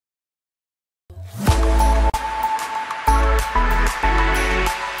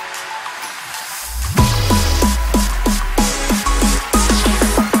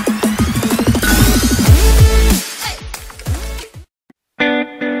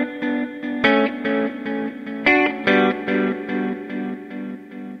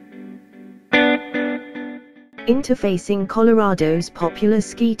Interfacing Colorado's popular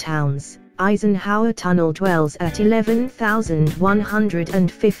ski towns, Eisenhower Tunnel dwells at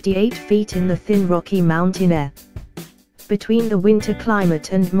 11,158 feet in the thin Rocky Mountain air. Between the winter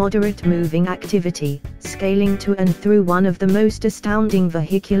climate and moderate moving activity, scaling to and through one of the most astounding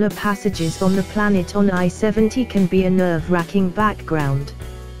vehicular passages on the planet on I-70 can be a nerve-wracking background.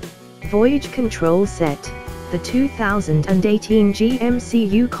 Voyage control set. The 2018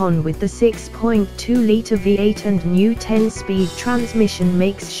 GMC Yukon with the 6.2-liter V8 and new 10-speed transmission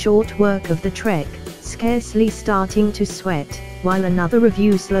makes short work of the trek, scarcely starting to sweat, while another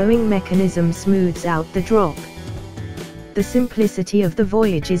review slowing mechanism smooths out the drop. The simplicity of the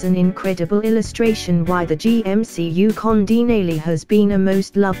Voyage is an incredible illustration why the GMC Yukon Denali has been a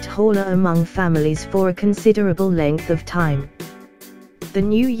most loved hauler among families for a considerable length of time. The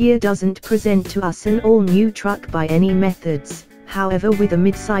new year doesn't present to us an all-new truck by any methods, however, with a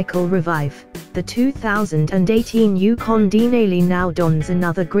mid-cycle revive, the 2018 Yukon Denali now dons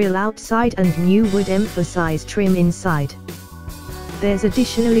another grille outside and new wood-emphasized trim inside. There's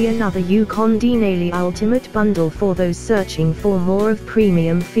additionally another Yukon Denali Ultimate bundle for those searching for more of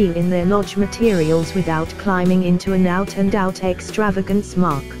premium feel in their lodge materials without climbing into an out-and-out extravagance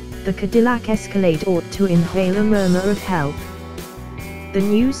mark. The Cadillac Escalade ought to inhale a murmur of help. The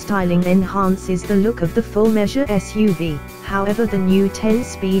new styling enhances the look of the full-measure SUV, however the new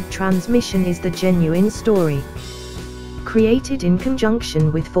 10-speed transmission is the genuine story. Created in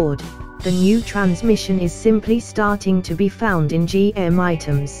conjunction with Ford, the new transmission is simply starting to be found in GM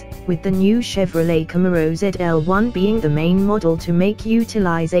items, with the new Chevrolet Camaro ZL1 being the main model to make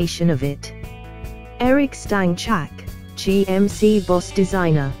utilization of it. Eric Stanchak, GMC boss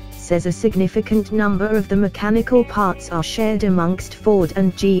designer, says a significant number of the mechanical parts are shared amongst Ford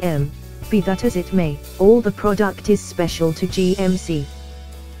and GM. Be that as it may, all the product is special to GMC.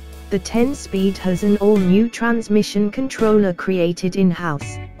 The 10-speed has an all-new transmission controller created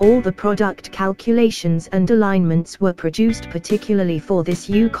in-house. All the product calculations and alignments were produced particularly for this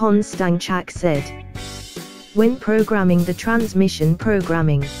Yukon, Stanchak said. When programming the transmission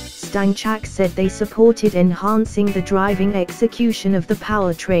Stanchak said they supported enhancing the driving execution of the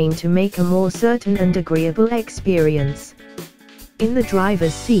powertrain to make a more certain and agreeable experience. In the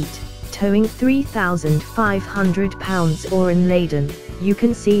driver's seat, towing 3,500 pounds or unladen, you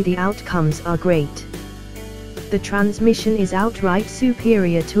can see the outcomes are great. The transmission is outright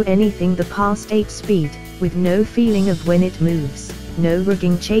superior to anything the past 8-speed, with no feeling of when it moves, no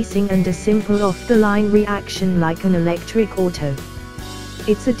rigging chasing and a simple off-the-line reaction like an electric auto.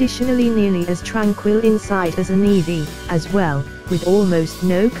 It's additionally nearly as tranquil inside as an EV, as well, with almost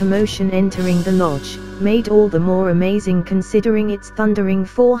no commotion entering the lodge, made all the more amazing considering its thundering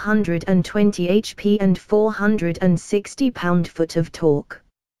 420 HP and 460 pound-foot of torque.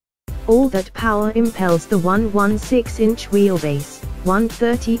 All that power impels the 116-inch wheelbase,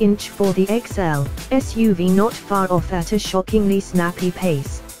 130-inch for the XL SUV not far off at a shockingly snappy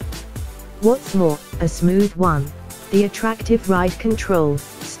pace. What's more, a smooth one. The attractive ride control,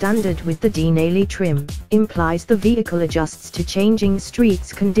 standard with the Denali trim, implies the vehicle adjusts to changing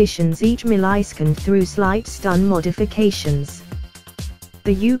streets conditions each millisecond through slight stun modifications.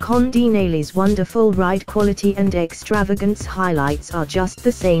 The Yukon Denali's wonderful ride quality and extravagance highlights are just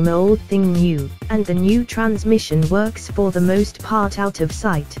the same old thing new, and the new transmission works for the most part out of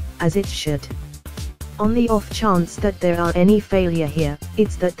sight, as it should. On the off chance that there are any failure here,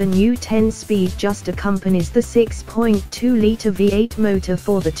 it's that the new 10-speed just accompanies the 6.2-liter V8 motor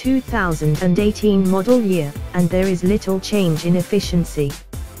for the 2018 model year, and there is little change in efficiency.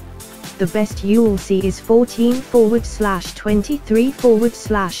 The best you'll see is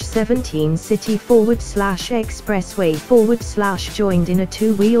 14/23/17 city/expressway/ joined in a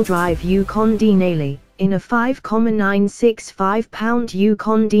two-wheel drive Yukon Denali, in a 5.965-pound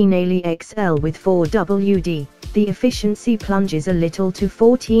Yukon Denali XL with 4WD, the efficiency plunges a little to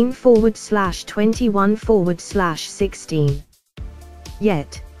 14/21/16.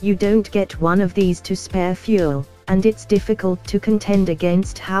 Yet, you don't get one of these to spare fuel, and it's difficult to contend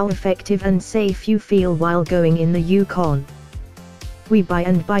against how effective and safe you feel while going in the Yukon. We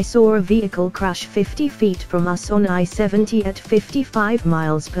saw a vehicle crash 50 feet from us on I-70 at 55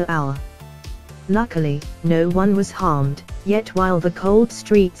 miles per hour. Luckily, no one was harmed, yet while the cold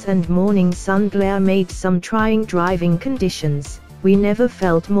streets and morning sun glare made some trying driving conditions, we never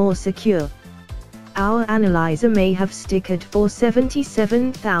felt more secure. Our analyzer may have stickered for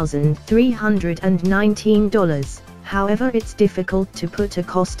 $77,319, however it's difficult to put a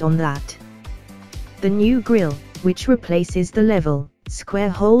cost on that. The new grille, which replaces the level, square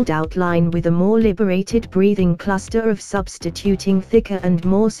holdout line with a more liberated breathing cluster of substituting thicker and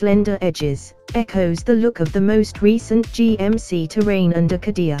more slender edges, echoes the look of the most recent GMC Terrain and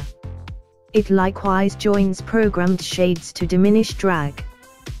Acadia. It likewise joins programmed shades to diminish drag.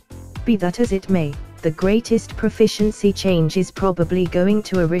 Be that as it may, the greatest proficiency change is probably going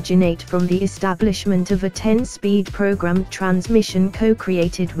to originate from the establishment of a 10-speed programmed transmission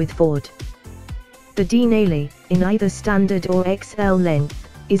co-created with Ford. The Denali, in either standard or XL length,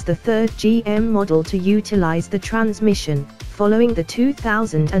 is the third GM model to utilize the transmission, following the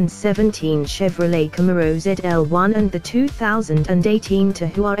 2017 Chevrolet Camaro ZL1 and the 2018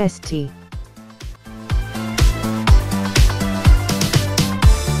 Jaguar ST.